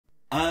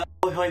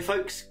Hi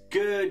folks,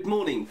 good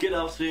morning, good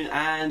afternoon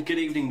and good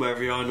evening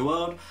wherever you are in the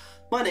world.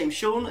 My name's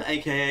Sean,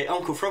 aka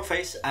Uncle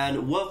Frogface,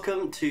 and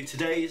welcome to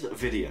today's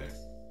video.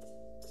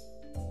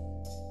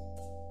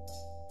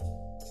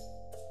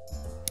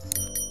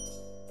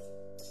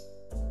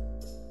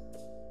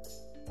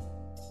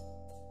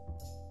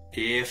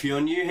 If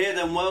you're new here,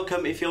 then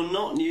welcome. If you're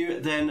not new,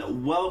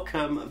 then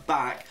welcome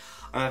back.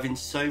 I'm having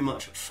so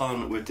much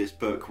fun with this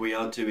book. We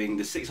are doing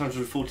the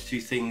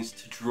 642 Things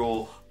to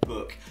Draw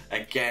book.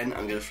 Again,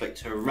 I'm going to flick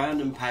to a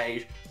random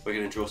page. We're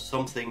going to draw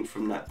something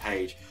from that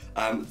page.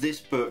 This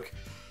book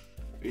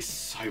is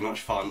so much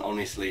fun,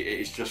 honestly.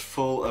 It is just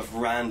full of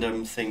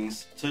random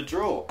things to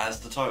draw, as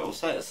the title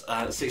says.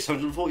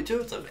 642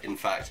 of them, in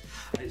fact.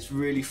 And it's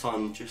really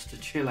fun just to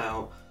chill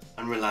out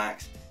and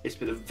relax. It's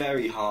been a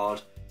very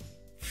hard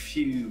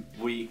few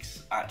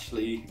weeks,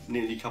 actually,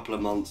 nearly a couple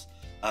of months.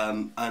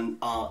 And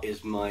art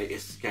is my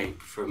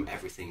escape from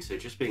everything, so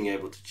just being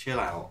able to chill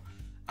out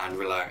and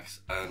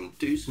relax and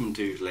do some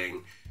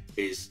doodling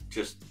is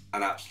just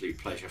an absolute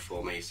pleasure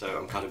for me. So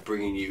I'm kind of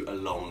bringing you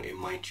along in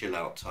my chill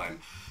out time.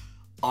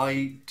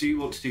 I do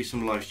want to do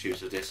some live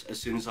streams of this. As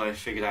soon as I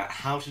figured out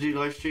how to do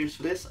live streams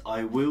for this,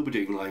 I will be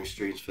doing live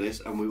streams for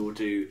this, and we will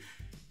do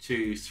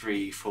 2,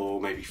 3,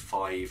 4, maybe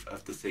 5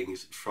 of the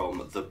things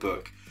from the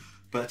book.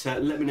 But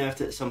let me know if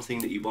that's something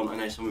that you want. I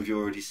know some of you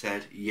already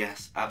said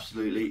yes,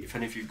 absolutely. If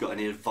any of you've got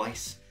any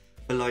advice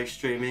for live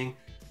streaming,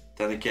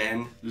 then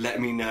again,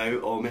 let me know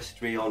or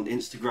message me on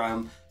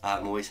Instagram.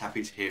 I'm always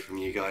happy to hear from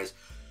you guys.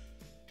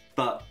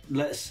 But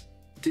let's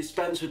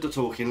dispense with the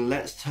talking.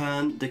 Let's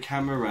turn the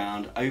camera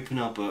around, open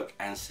our book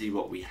and see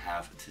what we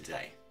have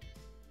today.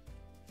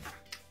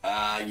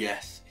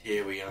 Yes,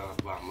 here we are.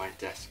 Wow, my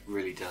desk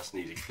really does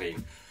need a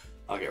clean.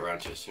 I'll get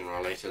around to it sooner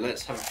or later.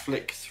 Let's have a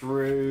flick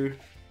through.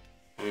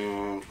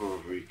 And what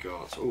have we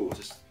got? Oh,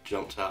 just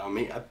jumped out on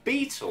me. A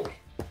beetle.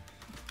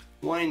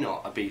 Why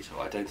not a beetle?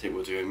 I don't think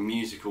we'll do a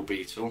musical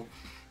beetle.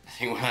 I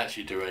think we'll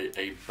actually do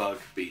a bug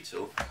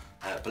beetle.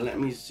 But let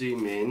me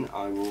zoom in.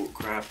 I will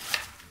grab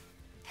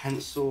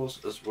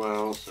pencils as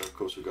well. So of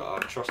course we've got our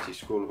trusty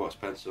scrawler box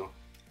pencil.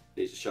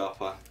 Needs a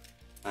sharper.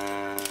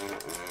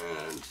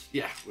 And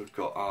yeah, we've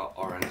got our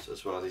orange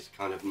as well. These are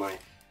kind of my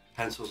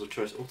pencils of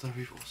choice. Although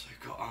we've also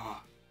got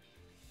our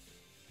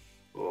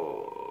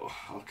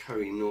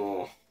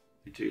Koh-i-Noor.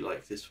 We do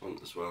like this one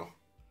as well.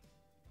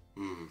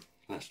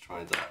 Let's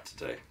try that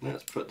today.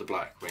 Let's put the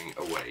black wing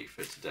away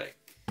for today.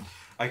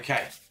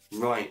 Okay,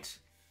 right.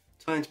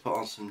 Time to put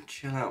on some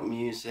chill out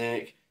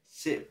music,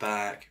 sit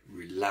back,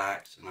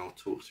 relax, and I'll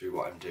talk through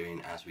what I'm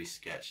doing as we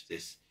sketch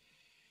this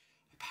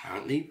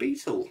apparently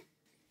beetle.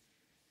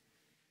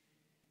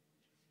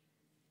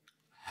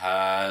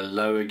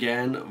 Hello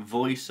again,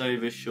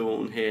 voiceover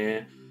Sean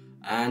here.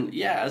 And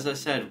yeah, as I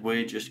said,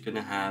 we're just going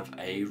to have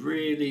a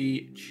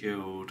really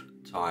chilled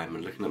time.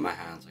 And looking at my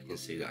hands, I can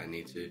see that I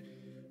need to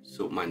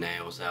sort my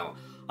nails out.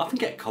 I often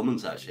get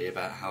comments actually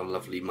about how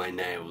lovely my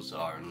nails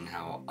are and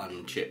how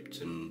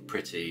unchipped and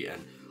pretty.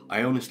 And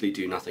I honestly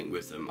do nothing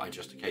with them. I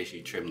just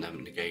occasionally trim them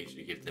and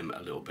occasionally give them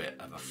a little bit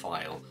of a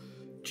file.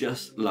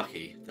 Just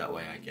lucky that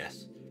way, I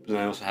guess. But then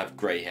I also have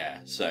grey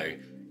hair, so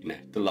you know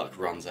the luck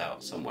runs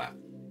out somewhere.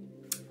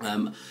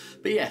 But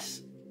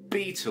yes,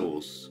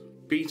 beetles.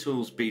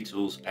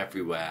 Beetles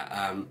everywhere.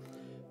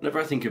 Whenever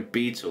I think of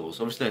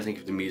Beatles, obviously I think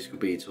of the musical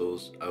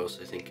Beatles. I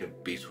also think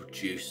of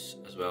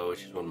Beetlejuice as well,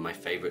 which is one of my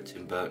favourite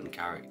Tim Burton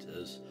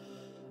characters.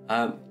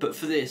 But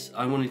for this,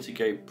 I wanted to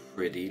go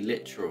pretty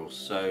literal,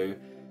 so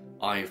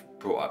I've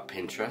brought up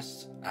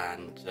Pinterest,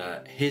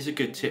 and here's a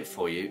good tip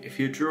for you. If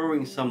you're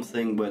drawing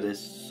something where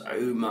there's so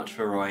much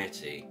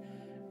variety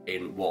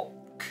in what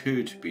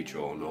could be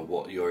drawn or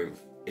what your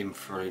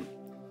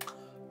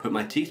put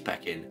my teeth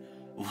back in,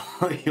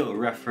 what your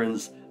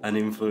reference and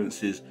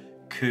influences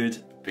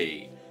could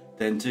be,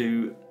 then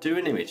do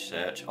an image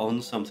search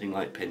on something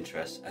like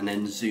Pinterest and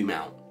then zoom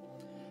out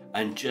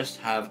and just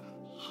have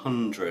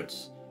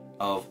hundreds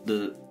of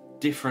the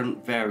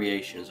different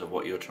variations of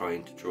what you're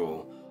trying to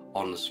draw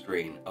on the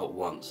screen at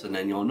once, and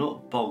then you're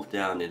not bogged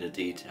down in the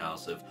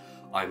details of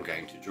I'm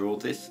going to draw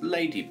this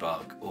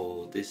ladybug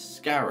or this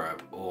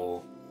scarab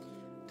or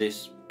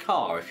this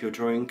car if you're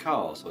drawing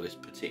cars, or this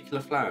particular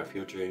flower if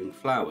you're drawing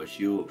flowers.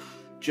 You're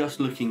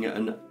just looking at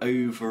an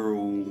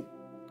overall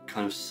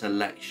kind of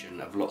selection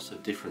of lots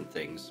of different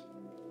things.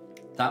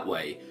 That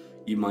way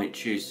you might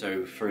choose,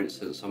 so for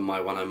instance on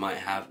my one I might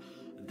have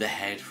the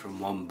head from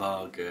one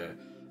bug, a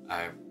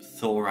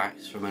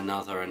thorax from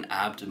another, an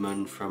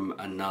abdomen from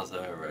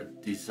another,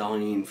 a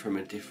design from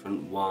a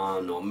different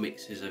one, or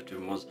mixes of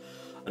different ones.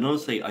 And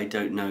honestly I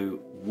don't know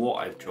what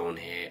I've drawn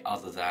here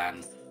other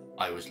than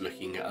I was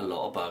looking at a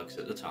lot of bugs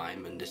at the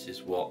time and this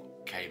is what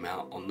came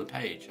out on the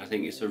page. I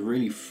think it's a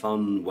really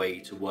fun way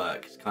to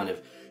work. It's kind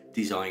of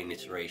design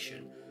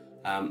iteration.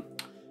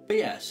 But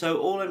yeah, so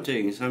all I'm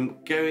doing is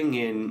I'm going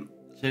in.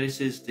 So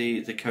this is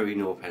the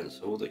Koh-i-Noor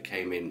pencil that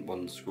came in one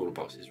of the scrawler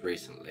boxes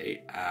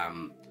recently.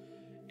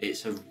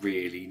 It's a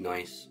really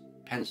nice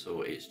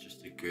pencil. It's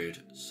just a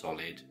good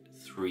solid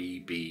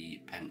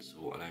 3B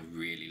pencil and I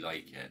really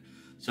like it.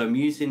 So I'm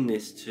using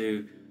this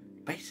to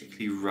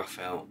basically rough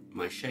out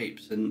my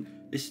shapes, and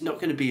this is not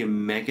going to be a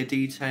mega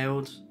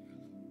detailed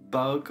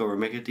bug or a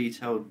mega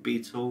detailed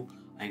beetle.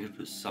 I'm going to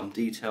put some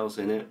details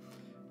in it,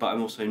 but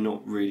I'm also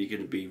not really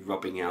going to be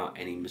rubbing out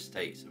any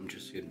mistakes. I'm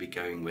just going to be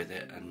going with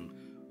it and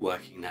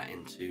working that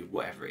into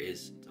whatever it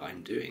is that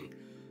I'm doing.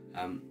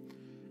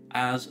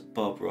 As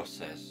Bob Ross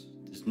says,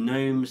 there's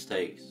no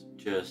mistakes,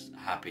 just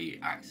happy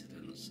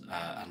accidents,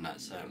 and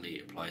that certainly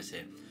applies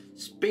here.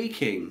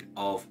 Speaking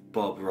of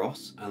Bob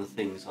Ross and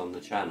things on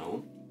the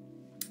channel,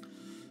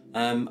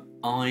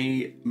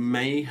 I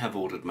may have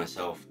ordered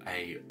myself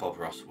a Bob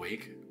Ross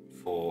wig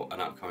for an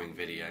upcoming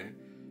video.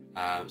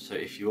 So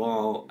if you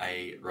are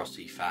a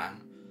Rossi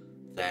fan,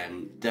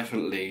 then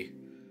definitely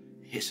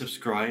hit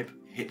subscribe,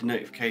 hit the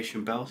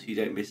notification bell so you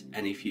don't miss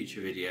any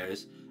future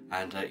videos,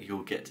 and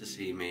you'll get to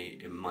see me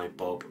in my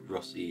Bob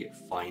Rossi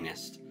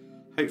finest,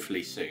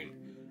 hopefully soon,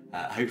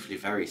 hopefully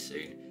very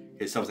soon.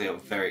 It's something I'm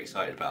very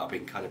excited about. I've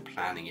been kind of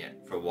planning it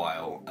for a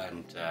while,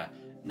 and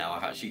now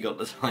I've actually got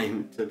the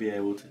time to be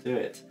able to do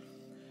it.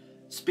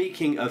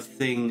 Speaking of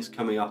things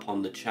coming up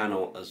on the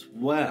channel as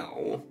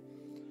well,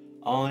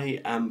 I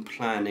am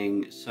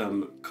planning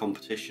some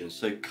competitions.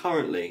 So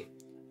currently,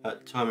 at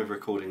the time of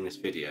recording this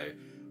video,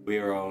 we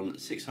are on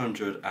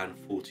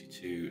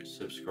 642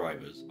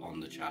 subscribers on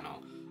the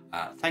channel.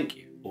 Thank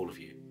you, all of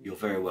you. You're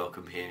very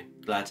welcome here.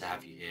 Glad to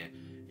have you here.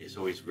 It's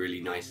always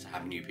really nice to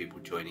have new people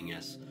joining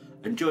us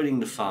and joining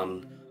the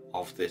fun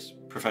of this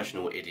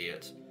professional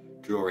idiot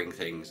drawing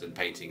things and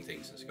painting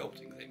things and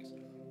sculpting things.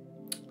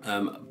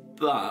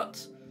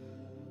 But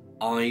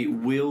I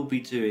will be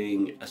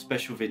doing a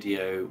special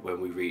video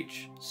when we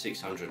reach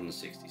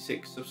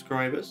 666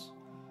 subscribers.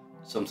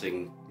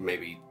 Something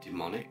maybe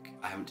demonic.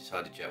 I haven't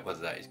decided yet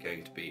whether that is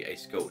going to be a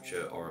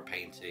sculpture or a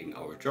painting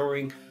or a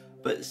drawing,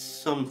 but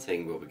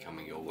something will be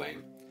coming your way.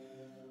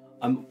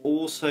 I'm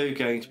also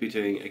going to be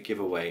doing a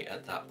giveaway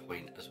at that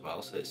point as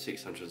well, so it's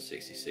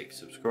 666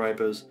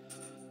 subscribers.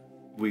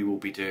 We will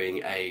be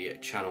doing a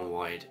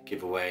channel-wide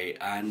giveaway,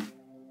 and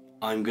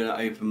I'm going to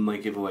open my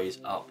giveaways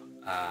up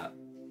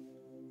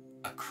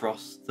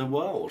across the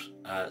world.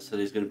 So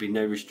there's going to be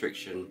no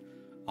restriction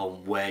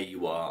on where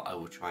you are. I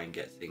will try and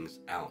get things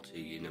out to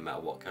you no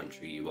matter what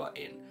country you are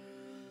in.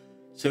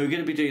 So we're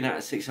going to be doing that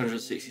at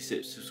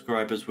 666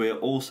 subscribers. We're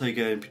also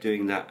going to be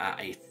doing that at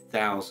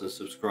 1,000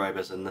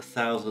 subscribers, and the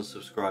 1,000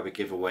 subscriber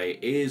giveaway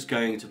is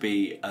going to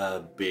be a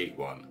big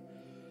one.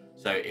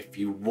 So if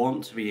you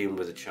want to be in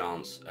with a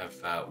chance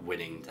of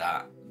winning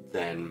that,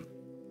 then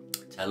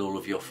tell all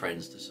of your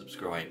friends to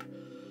subscribe,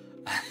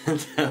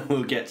 and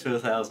we'll get to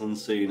 1,000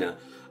 sooner,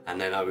 and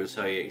then I will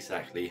tell you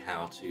exactly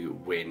how to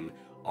win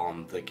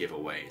on the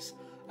giveaways.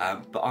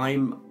 But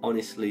I'm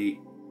honestly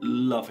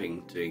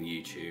loving doing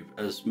YouTube.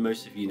 As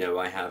most of you know,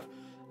 I have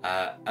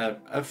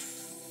a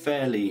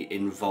fairly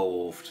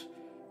involved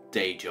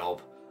day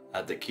job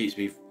that keeps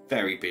me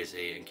very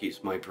busy and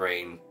keeps my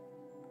brain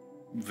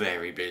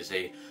very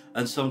busy,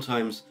 and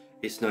sometimes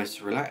it's nice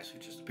to relax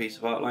with just a piece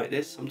of art like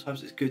this.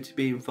 Sometimes it's good to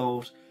be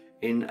involved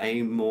in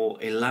a more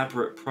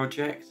elaborate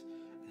project.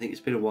 I think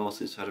it's been a while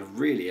since I had a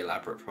really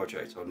elaborate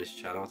project on this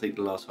channel. I think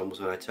the last one was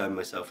when I turned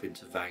myself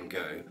into Van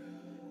Gogh.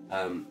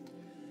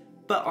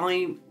 But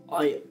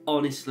I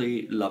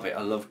honestly love it.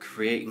 I love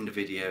creating the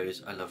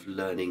videos. I love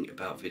learning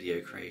about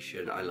video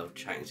creation. I love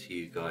chatting to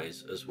you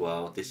guys as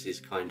well. This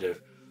is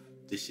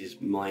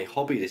my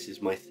hobby. This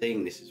is my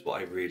thing. This is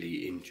what I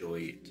really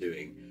enjoy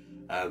doing.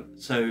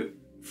 So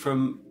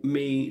from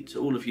me to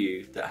all of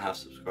you that have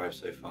subscribed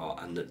so far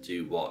and that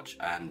do watch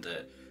and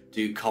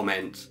do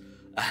comment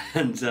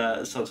and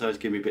sometimes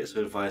give me bits of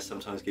advice,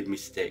 sometimes give me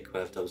stick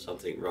when I've done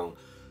something wrong,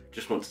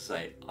 just want to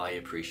say I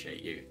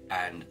appreciate you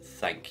and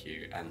thank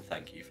you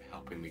for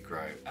helping me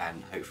grow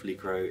and hopefully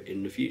grow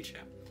in the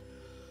future.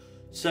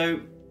 So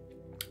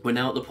we're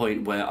now at the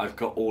point where I've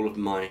got all of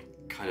my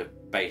kind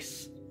of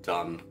base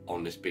done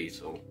on this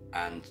beetle,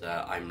 and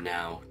I'm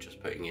now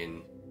just putting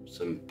in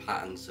some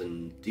patterns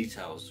and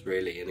details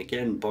really, and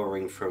again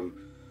borrowing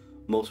from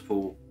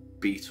multiple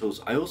beetles.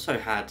 I also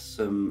had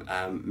some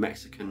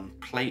Mexican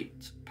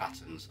plate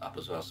patterns up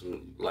as well,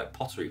 some like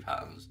pottery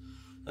patterns.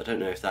 I don't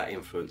know if that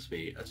influenced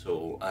me at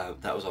all.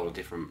 That was on a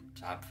different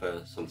tab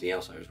for something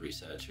else I was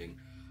researching.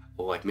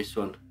 Oh, I've missed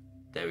one.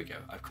 There we go,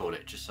 I've caught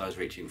it just as I was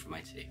reaching for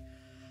my tea.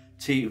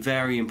 Tea,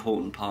 very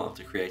important part of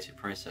the creative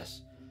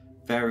process.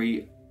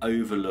 Very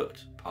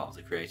overlooked part of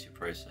the creative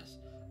process.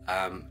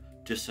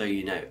 Just so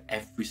you know,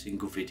 every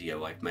single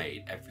video I've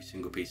made, every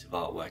single piece of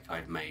artwork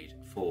I've made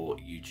for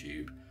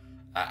YouTube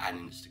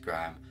and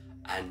Instagram,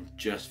 and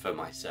just for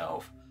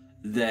myself,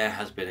 there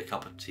has been a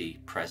cup of tea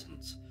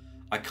present.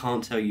 I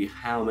can't tell you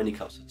how many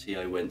cups of tea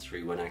I went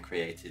through when I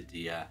created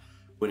the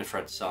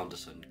Winifred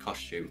Sanderson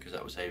costume, because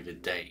that was over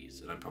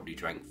days and I probably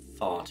drank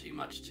far too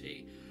much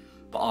tea.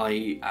 But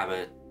I am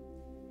a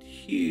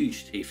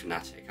huge tea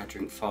fanatic. I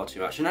drink far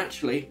too much, and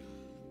actually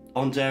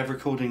on day of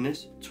recording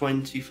this,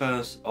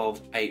 21st of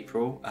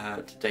April,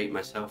 to date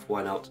myself,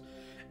 why not,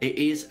 it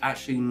is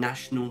actually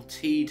National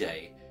Tea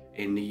Day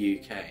in the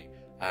UK.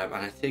 And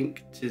I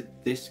think to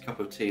this cup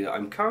of tea that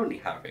I'm currently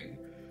having,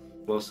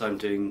 whilst I'm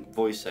doing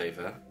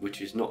voiceover,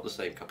 which is not the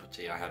same cup of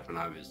tea I had when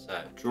I was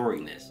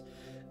drawing this,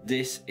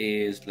 this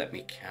is, let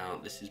me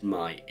count, this is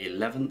my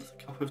 11th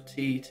cup of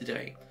tea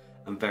today,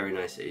 and very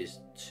nice it is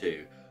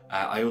too.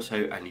 I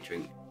also only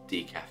drink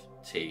decaf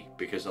tea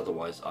because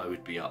otherwise I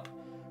would be up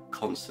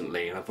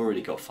constantly, and I've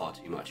already got far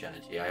too much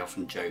energy. I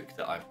often joke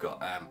that I've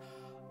got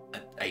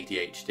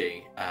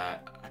ADHD. I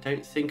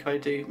don't think I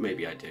do,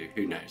 maybe I do,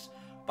 who knows.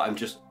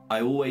 But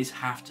I always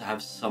have to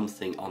have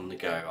something on the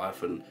go. I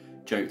often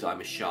joke that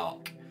I'm a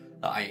shark,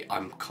 that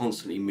I'm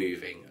constantly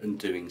moving and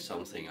doing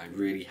something. I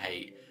really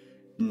hate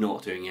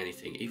not doing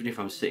anything. Even if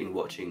I'm sitting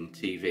watching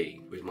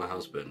TV with my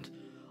husband,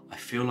 I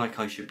feel like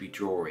I should be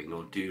drawing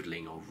or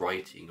doodling or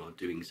writing or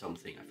doing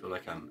something. I feel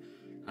like I'm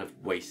kind of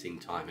wasting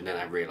time, and then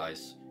I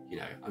realise, you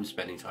know, I'm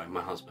spending time with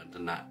my husband,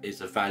 and that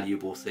is a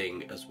valuable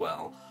thing as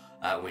well.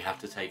 We have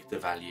to take the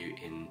value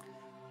in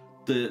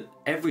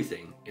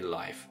everything in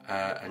life,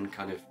 and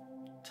kind of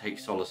take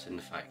solace in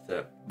the fact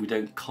that we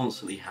don't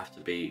constantly have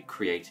to be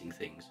creating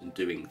things and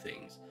doing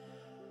things.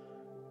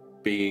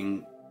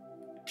 Being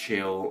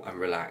chill and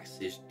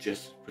relaxed is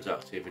just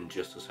productive and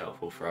just as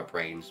helpful for our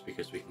brains,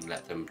 because we can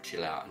let them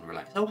chill out and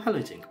relax. Oh, hello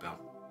Tinkerbell.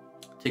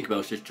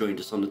 Tinkerbell's just joined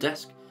us on the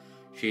desk.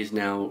 She's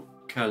now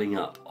curling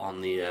up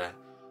on the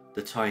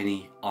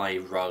tiny eye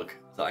rug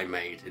that I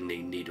made in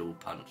the needle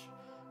punch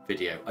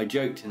video. I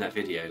joked in that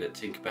video that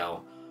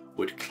Tinkerbell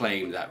would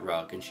claim that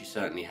rug, and she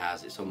certainly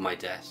has. It's on my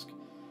desk.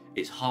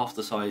 It's half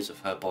the size of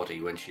her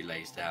body when she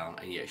lays down,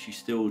 and yet she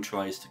still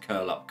tries to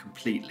curl up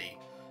completely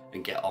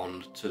and get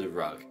on to the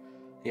rug.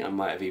 I think I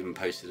might have even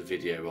posted a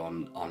video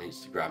on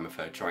Instagram of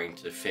her trying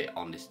to fit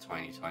on this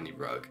tiny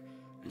rug,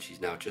 and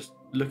she's now just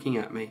looking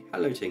at me.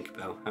 Hello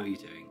Tinkerbell, how are you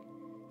doing?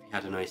 Have you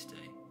had a nice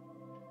day?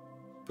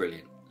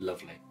 Brilliant,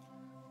 lovely.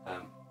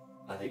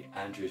 I think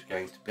Andrew's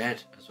going to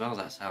bed as well.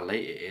 That's how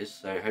late it is,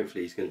 so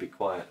hopefully he's going to be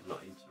quiet and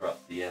not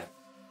interrupt the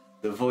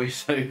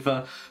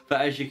voiceover.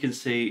 But as you can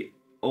see,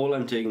 all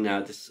I'm doing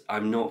now,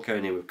 I'm not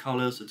going in with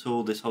colours at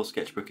all. This whole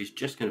sketchbook is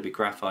just going to be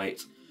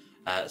graphite,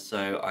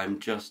 so I'm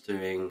just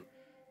doing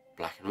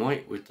black and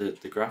white with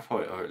the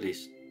graphite, or at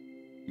least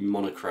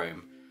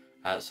monochrome.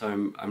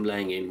 So I'm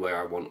laying in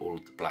where I want all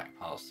of the black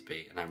parts to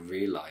be, and I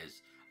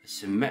realise, as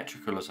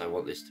symmetrical as I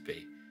want this to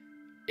be,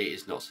 it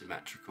is not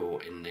symmetrical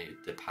in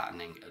the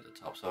patterning at the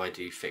top, so I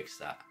do fix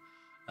that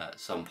at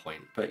some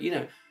point. But you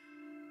know,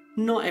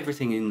 not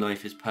everything in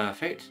life is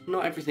perfect.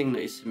 Not everything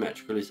that is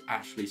symmetrical is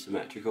actually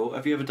symmetrical.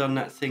 Have you ever done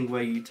that thing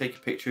where you take a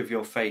picture of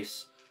your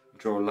face,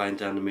 draw a line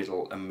down the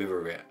middle and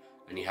mirror it,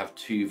 and you have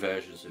two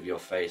versions of your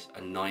face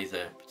and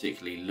neither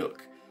particularly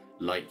look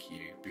like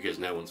you, because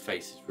no one's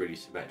face is really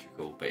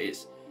symmetrical, but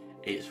it's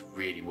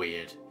really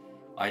weird.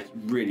 I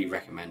really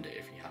recommend it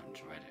if you haven't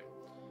tried it.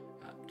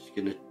 I'm just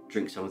gonna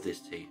drink some of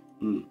this tea.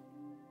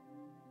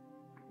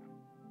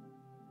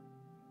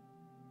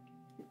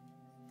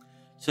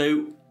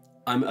 So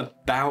I'm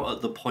about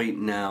at the point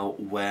now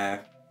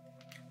where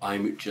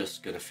I'm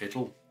just gonna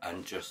fiddle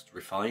and just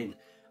refine,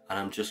 and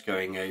I'm just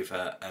going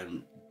over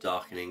and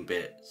darkening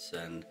bits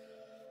and,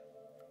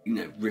 you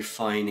know,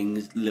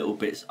 refining little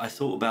bits. I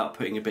thought about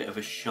putting a bit of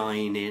a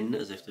shine in,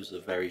 as if there was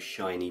a very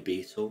shiny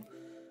beetle.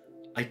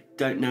 I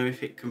don't know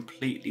if it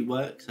completely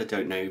works. I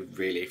don't know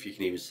really if you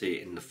can even see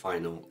it in the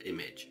final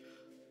image,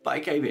 but I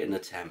gave it an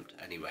attempt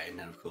anyway, and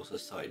then of course I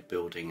started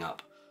building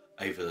up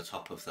over the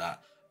top of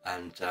that,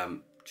 and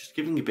just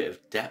giving a bit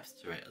of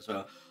depth to it as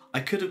well.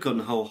 I could have gone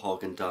whole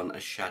hog and done a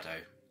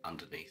shadow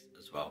underneath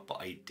as well, but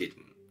I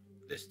didn't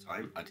this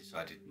time. I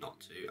decided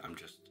not to.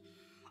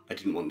 I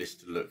didn't want this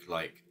to look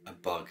like a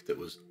bug that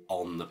was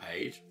on the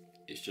page.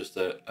 It's just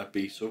a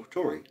beetle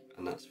drawing,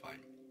 and that's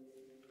fine.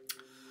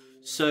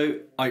 So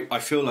I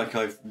feel like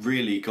I've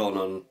really gone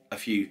on a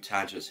few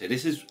tangents here.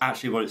 This is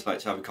actually what it's like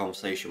to have a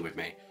conversation with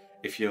me.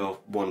 If you're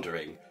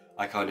wondering,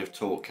 I kind of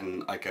talk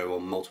and I go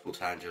on multiple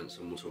tangents,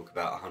 and we'll talk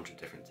about 100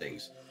 different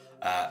things.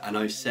 And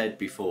I've said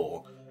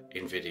before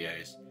in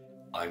videos,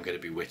 I'm going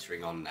to be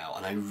whittering on now,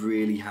 and I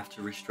really have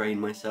to restrain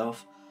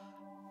myself.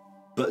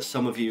 But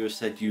some of you have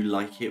said you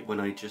like it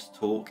when I just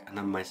talk and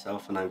I'm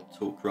myself and I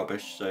talk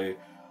rubbish, so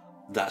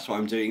that's what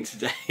I'm doing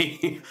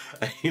today.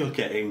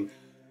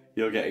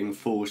 You're getting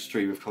full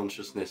stream of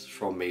consciousness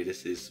from me.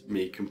 This is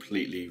me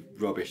completely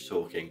rubbish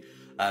talking.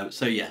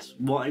 So yes,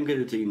 what I'm going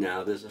to do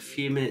now, there's a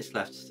few minutes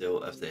left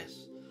still of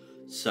this,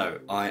 so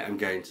I am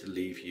going to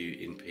leave you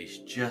in peace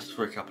just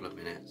for a couple of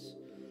minutes.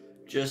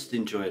 Just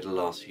enjoy the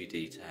last few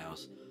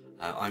details.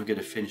 I'm going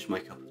to finish my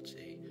cup of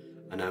tea,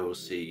 and I will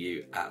see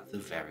you at the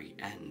very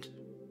end.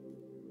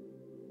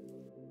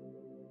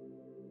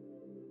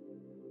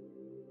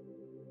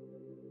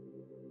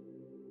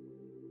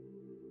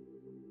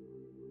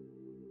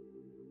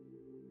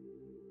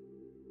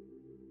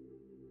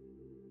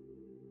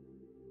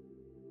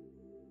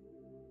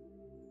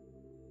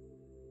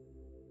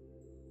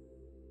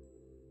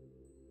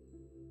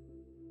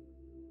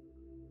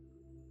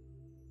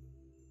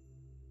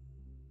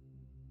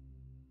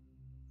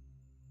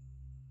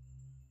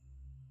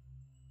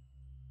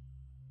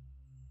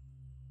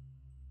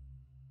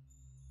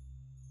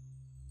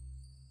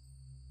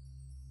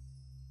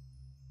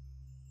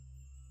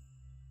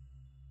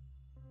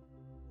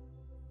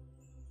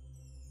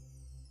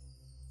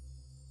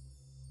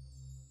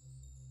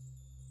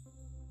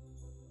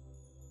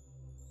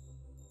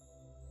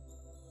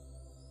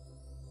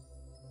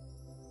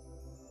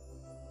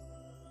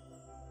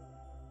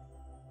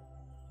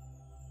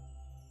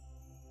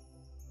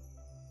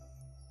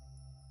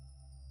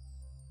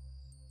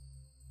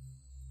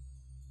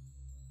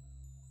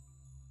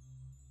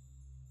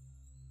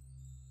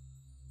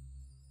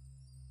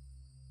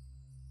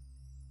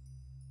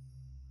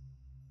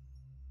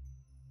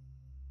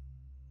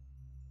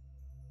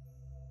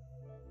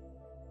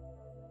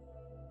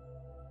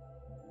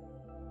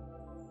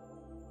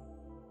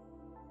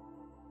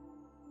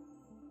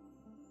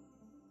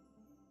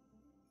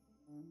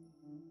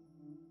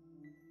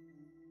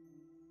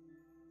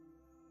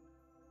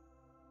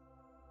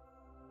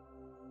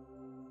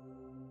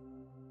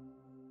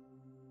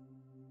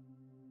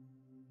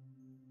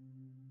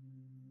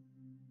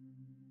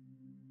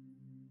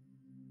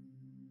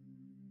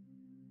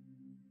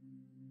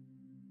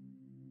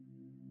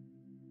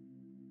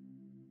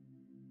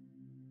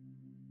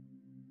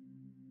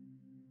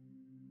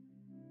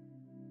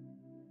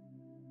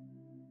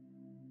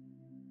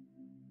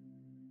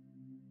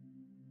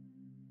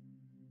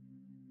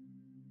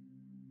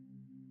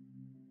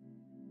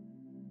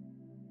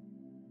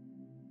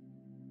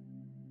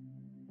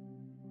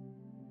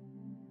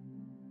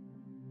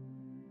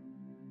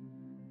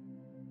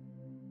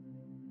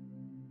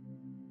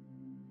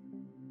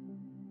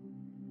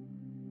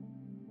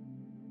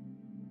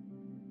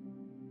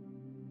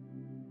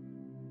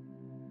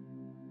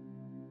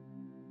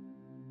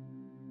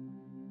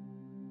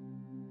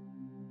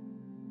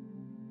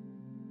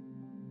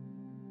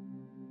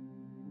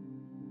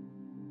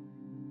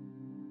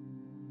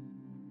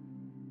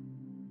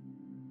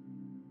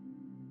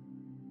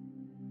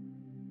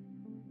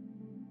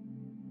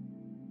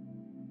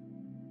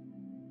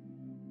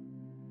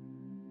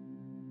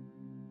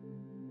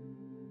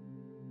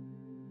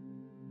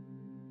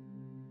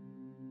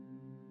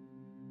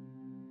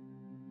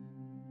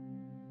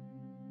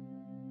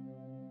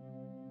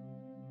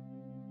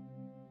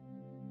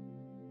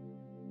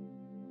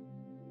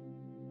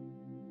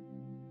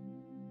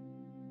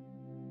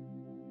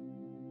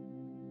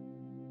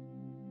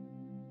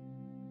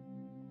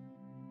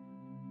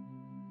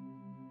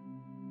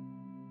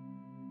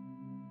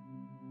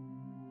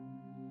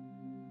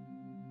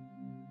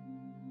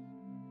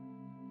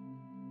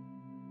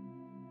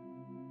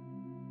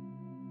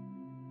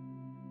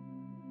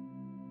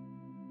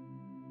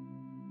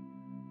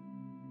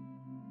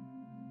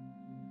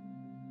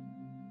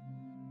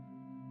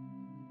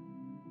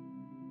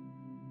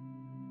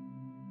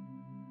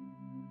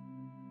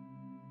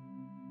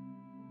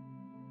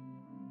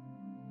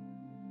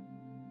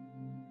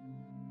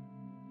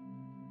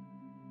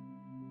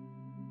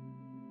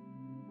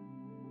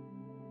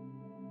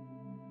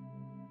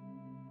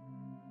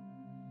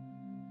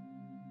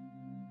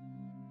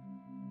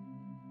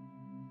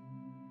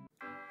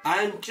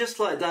 And just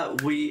like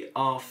that, we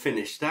are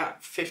finished.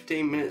 That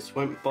 15 minutes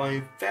went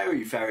by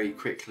very, very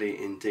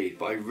quickly indeed,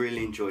 but I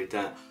really enjoyed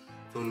that.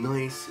 Feel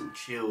nice and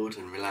chilled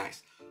and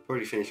relaxed.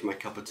 Already finished my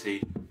cup of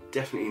tea.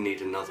 Definitely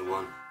need another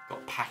one.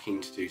 Got packing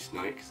to do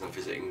tonight because I'm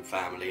visiting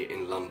family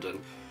in London.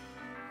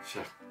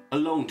 So a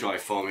long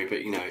drive for me,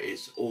 but you know,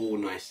 it's all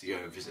nice to go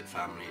and visit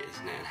family,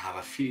 isn't it? And have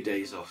a few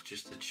days off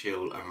just to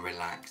chill and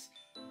relax.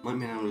 Might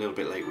mean I'm a little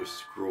bit late with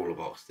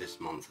Scrawlerbox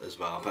this month as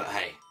well, but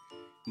hey,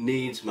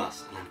 needs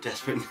must, and I'm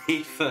desperate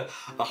need for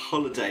a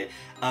holiday.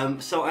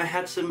 So I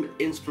had some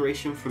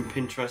inspiration from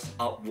Pinterest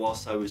up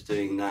whilst I was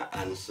doing that,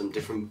 and some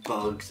different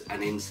bugs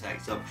and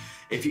insects up.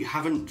 If you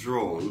haven't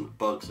drawn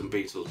bugs and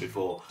beetles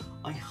before,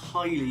 I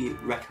highly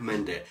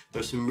recommend it.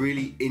 There's some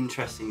really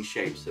interesting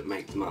shapes that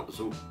make them up. There's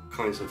all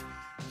kinds of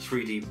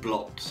 3D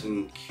blocks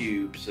and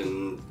cubes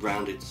and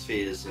rounded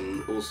spheres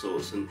and all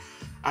sorts, and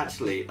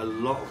actually a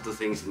lot of the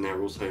things in there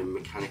are also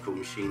mechanical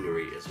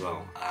machinery as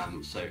well.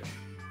 So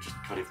just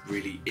kind of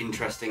really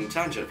interesting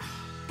tangent.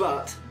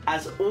 But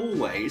as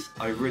always,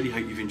 I really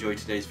hope you've enjoyed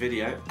today's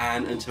video,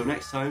 and until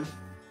next time,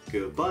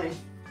 goodbye.